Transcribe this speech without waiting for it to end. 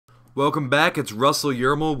Welcome back, it's Russell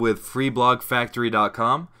Yermel with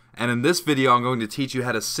freeblogfactory.com, and in this video I'm going to teach you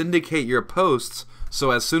how to syndicate your posts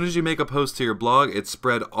so as soon as you make a post to your blog, it's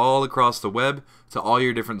spread all across the web to all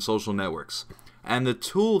your different social networks. And the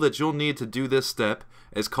tool that you'll need to do this step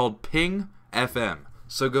is called Ping FM.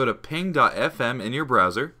 So go to ping.fm in your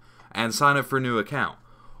browser and sign up for a new account.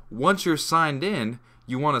 Once you're signed in,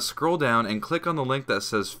 you want to scroll down and click on the link that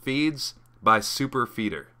says Feeds by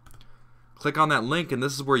Superfeeder. Click on that link and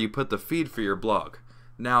this is where you put the feed for your blog.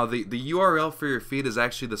 Now the URL for your feed is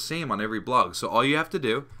actually the same on every blog, so all you have to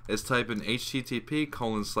do is type in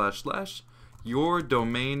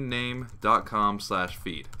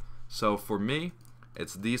http://yourdomainname.com/feed. So for me,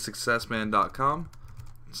 it's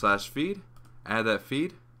thesuccessman.com/feed. Add that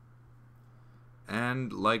feed,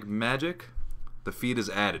 and like magic, the feed is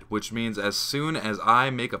added, which means as soon as I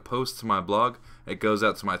make a post to my blog, it goes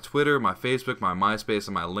out to my Twitter, my Facebook, my MySpace,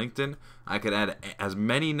 and my LinkedIn. I can add as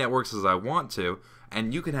many networks as I want to,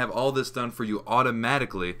 and you can have all this done for you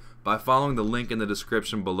automatically by following the link in the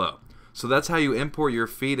description below. So that's how you import your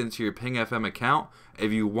feed into your Ping FM account.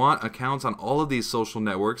 If you want accounts on all of these social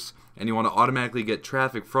networks and you want to automatically get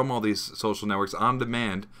traffic from all these social networks on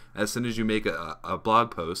demand as soon as you make a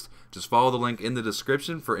blog post, just follow the link in the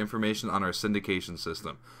description for information on our syndication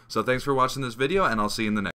system. So thanks for watching this video, and I'll see you in the next.